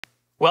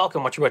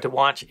Welcome. What you're about to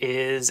watch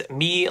is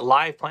me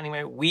live planning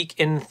my week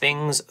in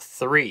Things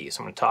 3. So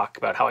I'm going to talk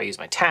about how I use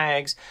my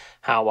tags,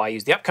 how I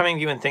use the upcoming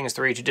view in Things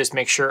 3 to just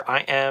make sure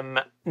I am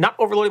not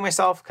overloading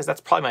myself, because that's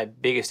probably my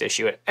biggest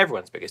issue, and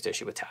everyone's biggest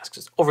issue with tasks,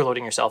 is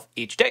overloading yourself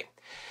each day.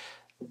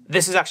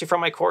 This is actually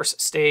from my course,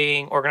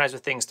 Staying Organized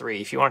with Things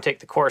 3. If you want to take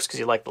the course because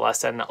you like the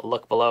lesson,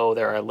 look below.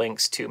 There are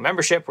links to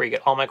membership where you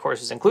get all my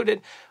courses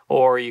included,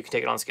 or you can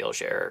take it on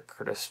SkillShare.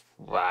 Curtis,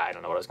 I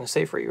don't know what I was going to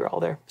say for you. You're all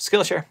there.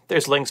 SkillShare.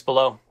 There's links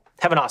below.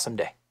 Have an awesome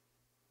day.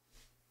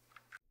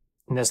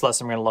 In this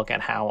lesson, we're going to look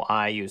at how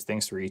I use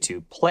Things 3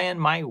 to plan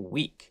my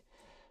week.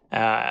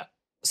 So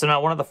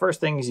now one of the first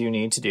things you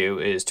need to do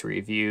is to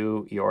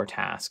review your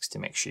tasks to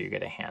make sure you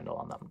get a handle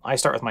on them. I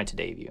start with my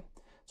today view.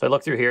 So I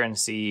look through here and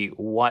see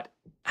what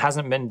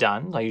hasn't been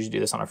done. I usually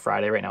do this on a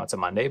Friday. Right now it's a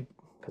Monday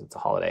because it's a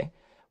holiday.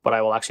 But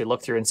I will actually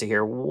look through and see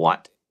here,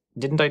 what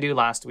didn't I do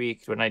last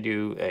week? What did I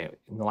do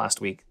in the last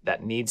week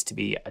that needs to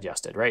be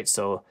adjusted, right?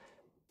 So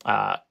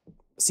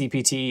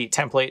CPT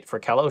template for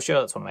Kalosha,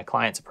 that's one of my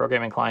clients, a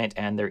programming client,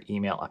 and their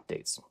email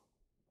updates.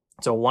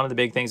 So one of the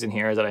big things in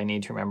here is that I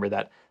need to remember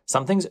that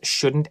some things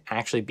shouldn't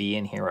actually be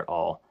in here at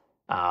all,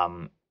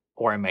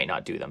 or I might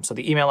not do them. So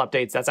the email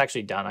updates, that's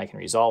actually done. I can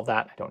resolve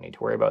that. I don't need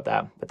to worry about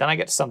that. But then I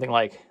get to something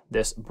like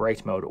this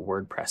bright mode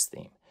WordPress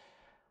theme.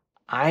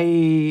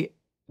 I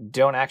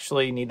don't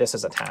actually need this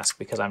as a task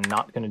because I'm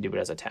not going to do it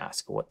as a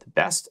task. What the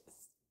best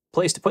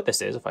place to put this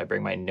is, if I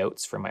bring my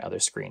notes from my other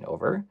screen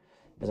over,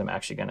 is I'm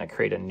actually going to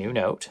create a new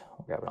note.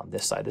 I'll grab it on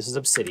this side. This is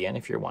Obsidian,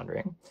 if you're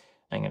wondering.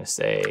 I'm going to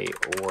say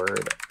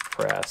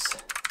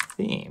WordPress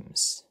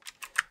themes.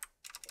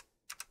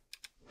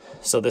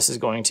 So this is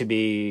going to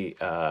be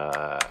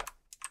for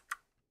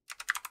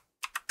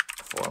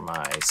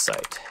my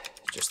site.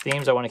 Just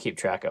themes I want to keep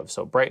track of.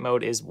 So bright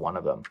mode is one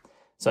of them.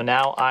 So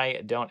now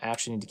I don't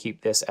actually need to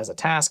keep this as a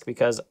task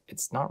because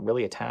it's not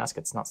really a task.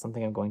 It's not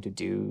something I'm going to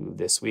do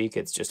this week.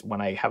 It's just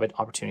when I have an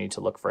opportunity to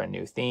look for a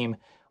new theme,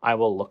 I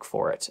will look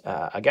for it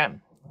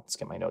again. Let's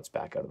get my notes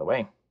back out of the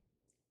way.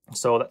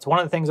 So that's one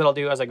of the things that I'll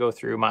do as I go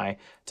through my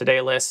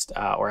today list,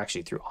 or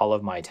actually through all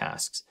of my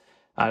tasks.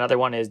 Another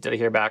one is, did I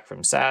hear back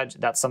from Saj?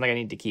 That's something I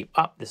need to keep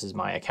up. This is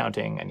my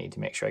accounting. I need to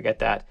make sure I get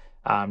that.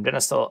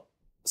 Dennis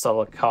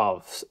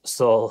Solodikov.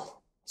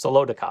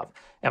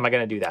 Am I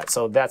going to do that?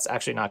 So that's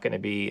actually not going to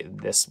be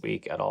this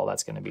week at all.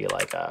 That's going to be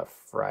like a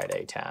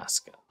Friday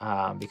task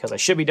because I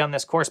should be done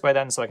this course by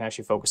then, so I can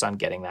actually focus on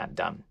getting that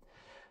done.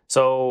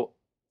 So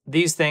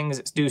these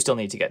things do still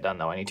need to get done,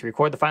 though. I need to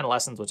record the final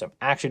lessons, which I'm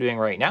actually doing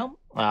right now.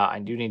 I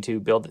do need to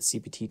build the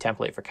CPT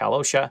template for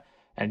Kalosha,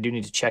 and I do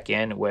need to check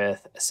in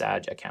with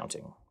Saj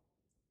Accounting.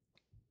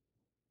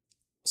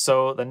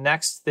 So the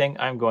next thing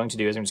I'm going to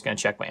do is I'm just going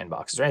to check my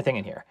inbox. Is there anything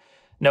in here?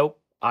 Nope.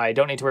 I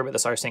don't need to worry about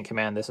this rsync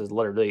command. This is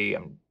literally,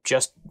 I'm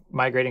just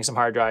migrating some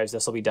hard drives.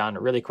 This will be done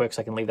really quick,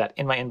 so I can leave that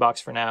in my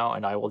inbox for now,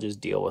 and I will just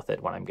deal with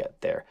it when I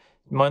get there.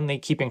 I'm only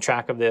keeping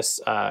track of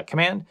this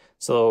command,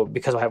 so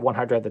because I have one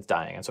hard drive that's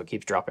dying, and so it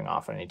keeps dropping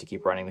off, and I need to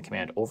keep running the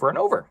command over and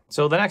over.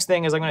 So the next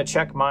thing is I'm going to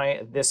check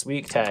my this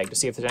week tag to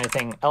see if there's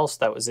anything else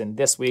that was in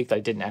this week that I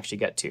didn't actually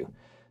get to.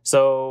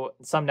 So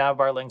some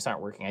navbar links aren't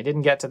working. I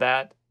didn't get to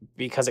that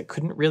because it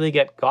couldn't really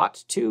get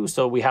got to.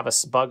 So we have a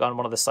bug on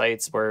one of the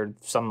sites where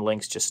some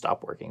links just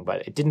stop working,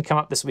 but it didn't come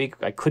up this week.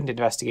 I couldn't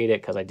investigate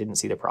it because I didn't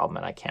see the problem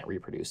and I can't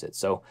reproduce it.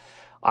 So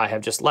I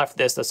have just left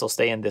this. This will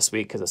stay in this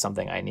week because it's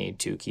something I need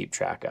to keep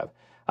track of.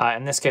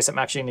 In this case, I'm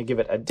actually going to give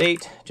it a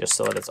date just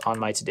so that it's on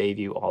my today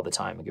view all the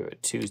time. I'll give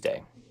it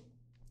Tuesday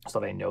so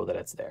that I know that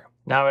it's there.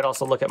 Now I'd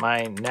also look at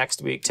my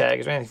next week tag.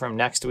 Is there anything from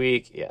next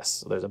week? Yes,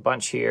 so there's a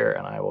bunch here,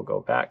 and I will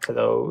go back to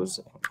those,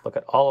 look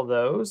at all of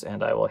those,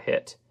 and I will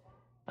hit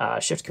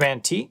Shift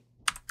Command T,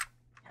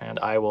 and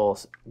I will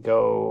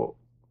go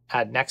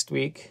add next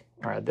week,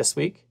 or add this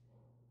week,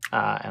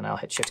 and I'll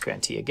hit Shift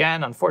Command T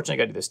again. Unfortunately,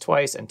 I got to do this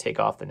twice and take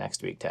off the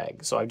next week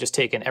tag. So I've just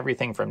taken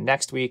everything from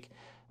next week,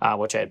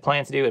 which I had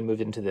planned to do, and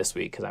moved into this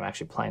week because I'm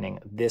actually planning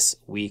this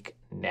week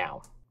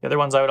now. The other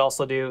ones I would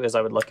also do is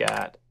I would look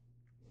at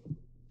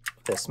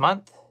this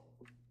month.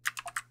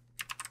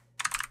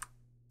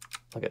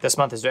 Look at this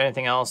month. Is there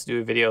anything else?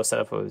 Do a video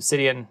setup with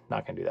Obsidian.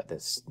 Not going to do that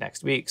this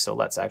next week. So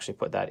let's actually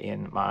put that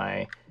in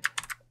my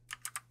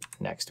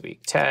next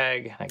week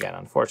tag. Again,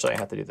 unfortunately, I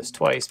have to do this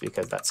twice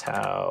because that's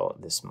how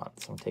this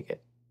month. So I'm going to take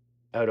it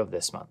out of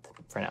this month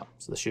for now.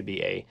 So this should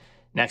be a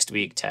next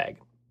week tag.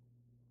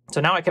 So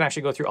now I can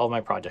actually go through all of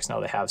my projects now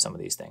that I have some of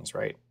these things,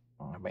 right?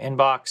 I have my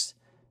inbox,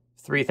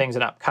 3 things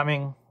in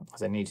upcoming,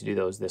 because I need to do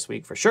those this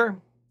week for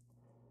sure.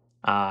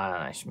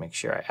 I should make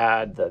sure I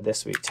add the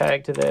this week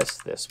tag to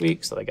this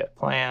week so that I get it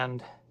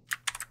planned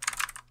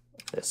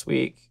this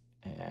week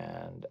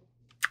and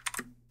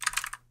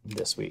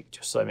this week,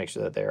 just so I make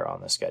sure that they're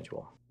on the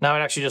schedule. Now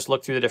I'd actually just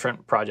look through the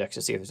different projects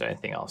to see if there's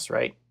anything else,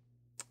 right?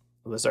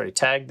 Well, this is already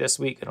tagged this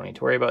week. I don't need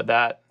to worry about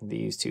that.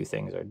 These 2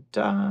 things are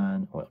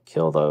done. We'll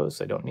kill those.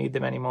 I don't need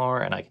them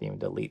anymore, and I can even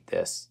delete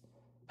this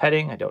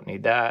heading. I don't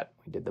need that.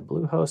 We did the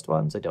Bluehost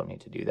ones. I don't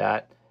need to do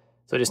that.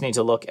 So I just need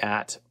to look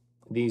at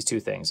these 2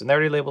 things, and they're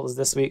already labeled as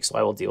this week, so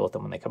I will deal with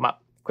them when they come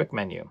up. Quick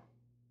menu.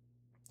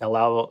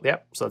 Allow,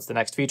 yep, so that's the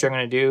next feature I'm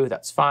going to do.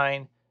 That's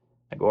fine.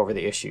 I go over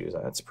the issues.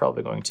 That's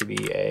probably going to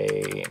be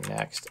a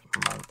next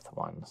month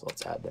one. So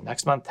let's add the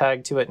next month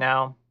tag to it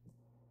now.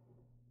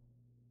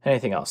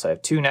 Anything else? I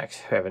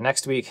have a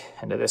next week,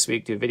 end of this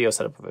week, do video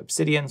setup of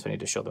Obsidian. So I need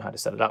to show them how to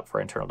set it up for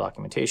internal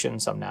documentation.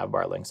 Some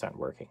navbar links aren't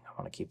working. I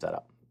want to keep that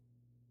up.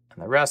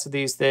 And the rest of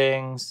these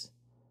things,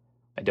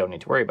 I don't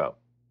need to worry about.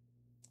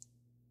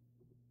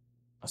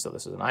 So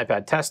this is an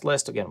iPad test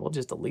list. Again, we'll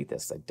just delete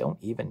this. I don't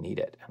even need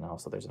it. And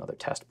also there's another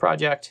test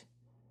project.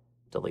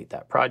 Delete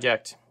that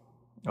project.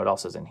 What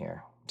else is in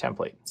here?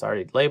 Template. It's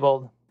already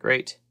labeled.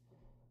 Great.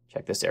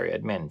 Check this area.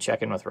 Admin.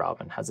 Check in with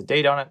Robin. Has a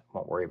date on it.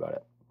 Won't worry about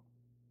it.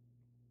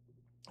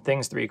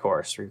 Things 3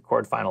 course.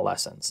 Record final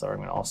lessons. So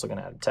I'm also going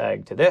to add a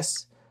tag to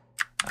this.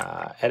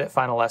 Edit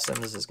final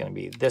lessons is going to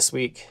be this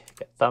week.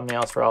 Get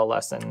thumbnails for all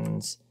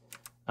lessons.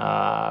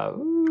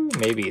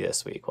 Maybe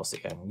this week. We'll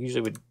see. I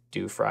usually would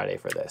do Friday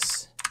for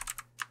this.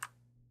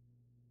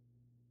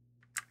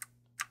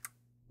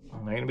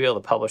 I'm going to be able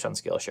to publish on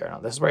SkillShare. Now,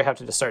 this is where I have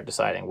to start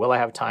deciding, will I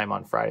have time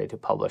on Friday to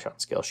publish on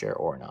SkillShare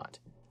or not?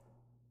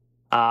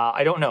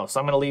 I don't know.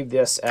 So I'm going to leave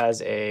this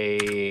as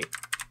a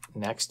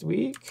next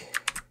week,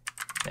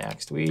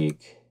 next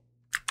week,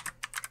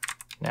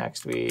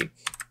 next week,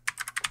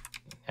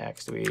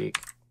 next week,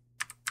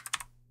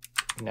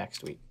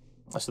 next week.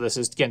 So this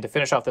is, again, to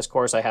finish off this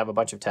course, I have a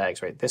bunch of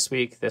tags, right? This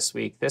week, this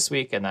week, this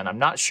week, and then I'm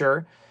not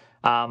sure.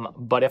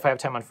 But if I have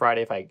time on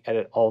Friday, if I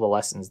edit all the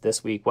lessons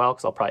this week, well,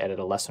 because I'll probably edit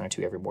a lesson or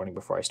two every morning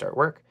before I start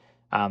work,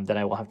 then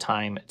I will have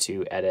time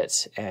to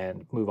edit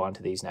and move on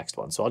to these next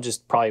ones. So I'll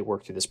just probably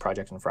work through this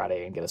project on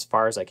Friday and get as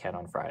far as I can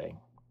on Friday.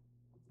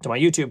 To my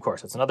YouTube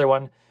course, it's another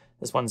one.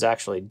 This one's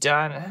actually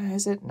done.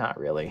 Is it? Not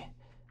really.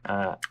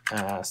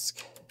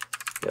 Ask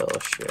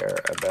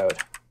SkillShare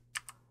about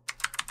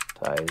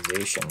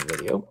monetization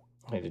video.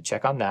 I need to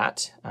check on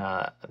that.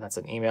 That's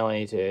an email I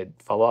need to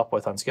follow up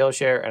with on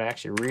SkillShare, and I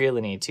actually really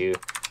need to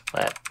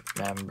let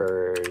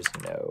members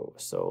know.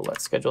 So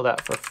let's schedule that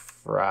for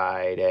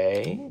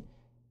Friday.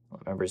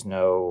 Let members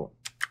know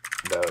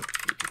about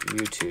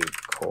YouTube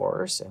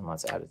course, and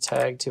let's add a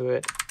tag to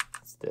it.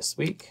 It's this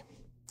week.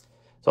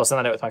 So I'll send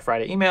that out with my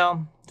Friday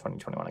email.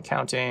 2021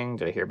 accounting.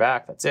 Did I hear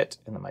back? That's it.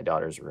 And then my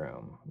daughter's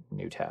room.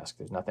 New task.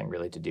 There's nothing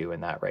really to do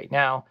in that right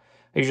now.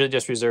 I usually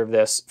just reserve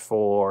this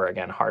for,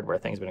 again, hardware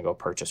things I'm going to go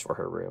purchase for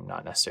her room,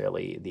 not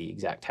necessarily the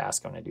exact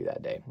task I'm going to do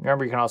that day.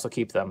 Remember, you can also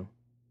keep them,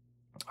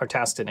 our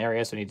tasks in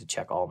areas, so I need to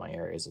check all my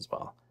areas as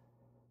well.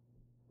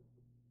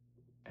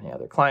 Any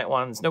other client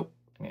ones? Nope.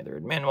 Any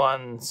other admin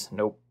ones?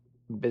 Nope.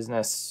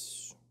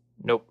 Business?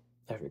 Nope.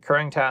 There's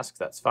recurring tasks.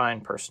 That's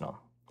fine.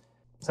 Personal.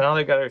 So now that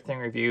I've got everything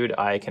reviewed,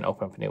 I can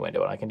open up a new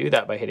window, and I can do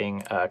that by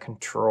hitting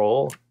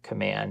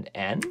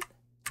Control-Command-N.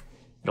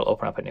 It'll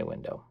open up a new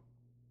window.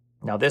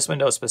 Now this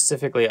window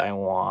specifically I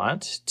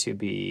want to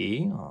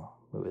be, I'll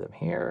move them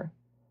here.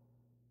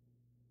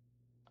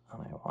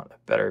 And I want a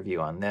better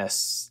view on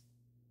this.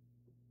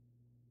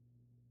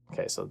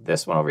 Okay, so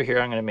this one over here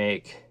I'm going to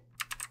make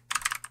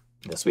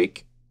this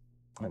week.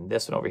 And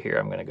this one over here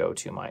I'm going to go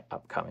to my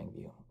upcoming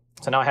view.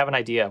 So now I have an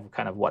idea of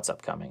kind of what's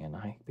upcoming. And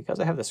because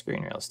I have the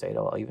screen real estate,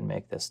 I'll even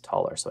make this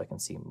taller so I can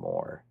see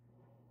more.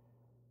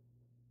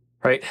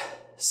 Right,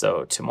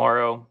 so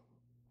tomorrow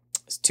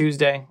is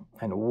Tuesday.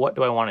 And what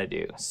do I want to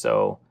do?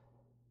 So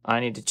I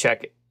need to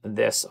check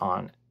this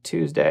on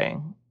Tuesday.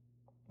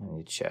 I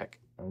need to check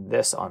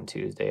this on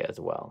Tuesday as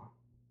well.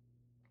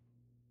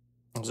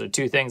 Those are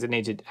 2 things I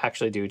need to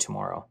actually do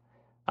tomorrow.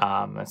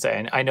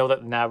 And I know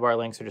that the navbar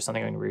links are just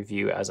something I'm going to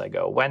review as I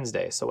go.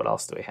 Wednesday, so what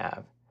else do we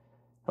have?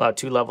 Allow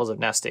 2 levels of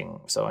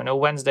nesting. So I know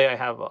Wednesday I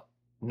have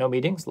no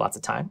meetings, lots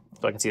of time.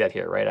 So I can see that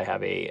here, right? I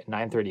have a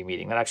 9:30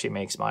 meeting. That actually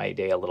makes my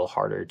day a little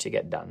harder to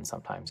get done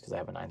sometimes because I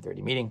have a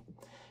 9:30 meeting.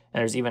 And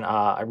there's even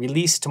a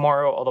release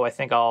tomorrow, although I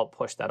think I'll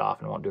push that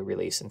off and won't do a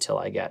release until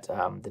I get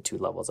the 2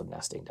 levels of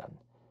nesting done.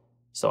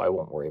 So I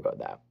won't worry about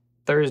that.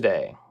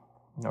 Thursday,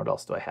 what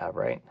else do I have,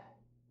 right?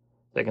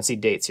 So I can see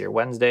dates here.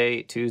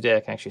 Wednesday, Tuesday,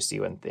 I can actually see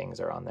when things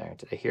are on there.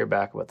 Did I hear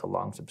back about the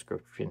long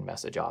subscription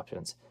message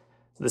options?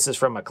 So this is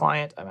from a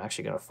client. I'm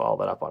actually going to follow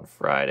that up on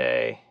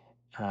Friday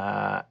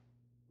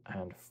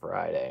and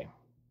Friday.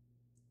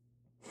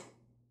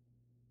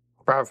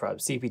 Prov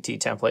CPT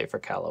template for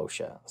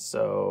Kalosha.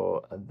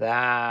 So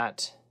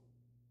that,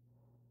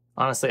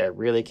 honestly, I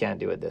really can't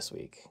do it this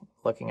week.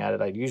 Looking at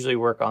it, I usually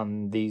work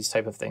on these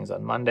type of things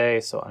on Monday.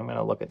 So I'm going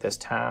to look at this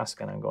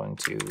task and I'm going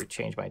to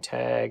change my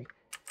tag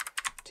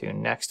to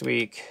next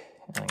week.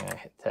 And I'm going to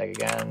hit tag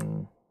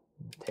again,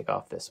 take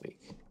off this week.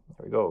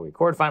 There we go.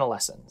 Record final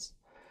lessons.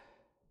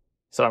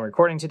 So I'm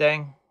recording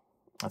today.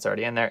 That's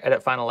already in there.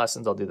 Edit final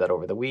lessons. I'll do that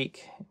over the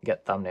week.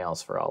 Get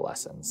thumbnails for all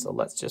lessons. So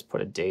let's just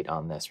put a date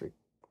on this.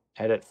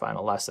 Edit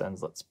final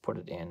lessons. Let's put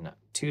it in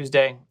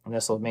Tuesday. And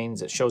this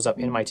means it shows up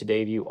in my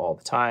today view all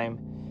the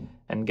time.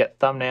 And get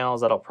thumbnails.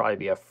 That'll probably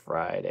be a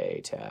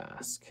Friday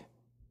task.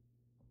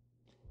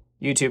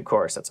 YouTube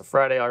course. That's a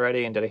Friday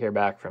already. And did I hear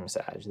back from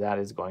Saj? That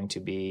is going to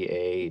be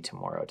a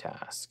tomorrow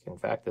task. In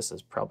fact, this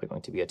is probably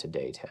going to be a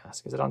today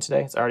task. Is it on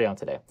today? It's already on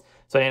today.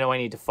 So I know I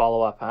need to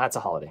follow up. That's a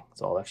holiday,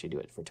 so I'll actually do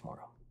it for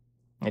tomorrow.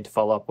 I need to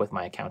follow up with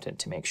my accountant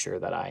to make sure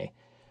that I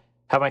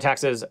have my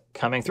taxes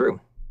coming through.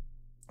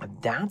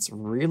 That's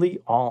really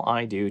all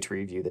I do to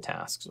review the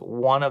tasks.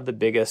 One of the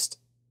biggest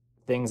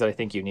things that I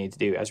think you need to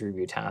do as you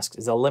review tasks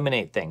is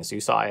eliminate things. So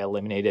you saw I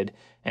eliminated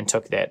and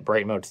took that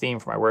bright mode theme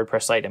for my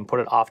WordPress site and put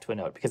it off to a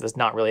note because it's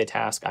not really a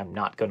task. I'm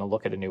not going to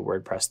look at a new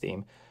WordPress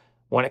theme.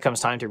 When it comes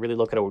time to really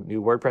look at a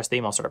new WordPress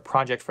theme, I'll start a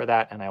project for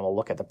that and I will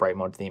look at the bright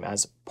mode theme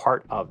as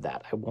part of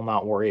that. I will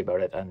not worry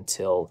about it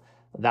until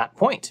that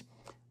point.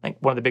 I think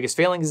one of the biggest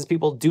failings is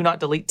people do not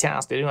delete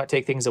tasks. They do not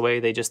take things away.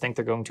 They just think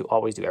they're going to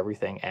always do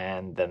everything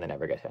and then they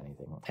never get to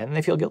anything. And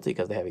they feel guilty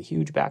because they have a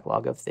huge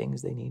backlog of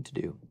things they need to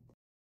do.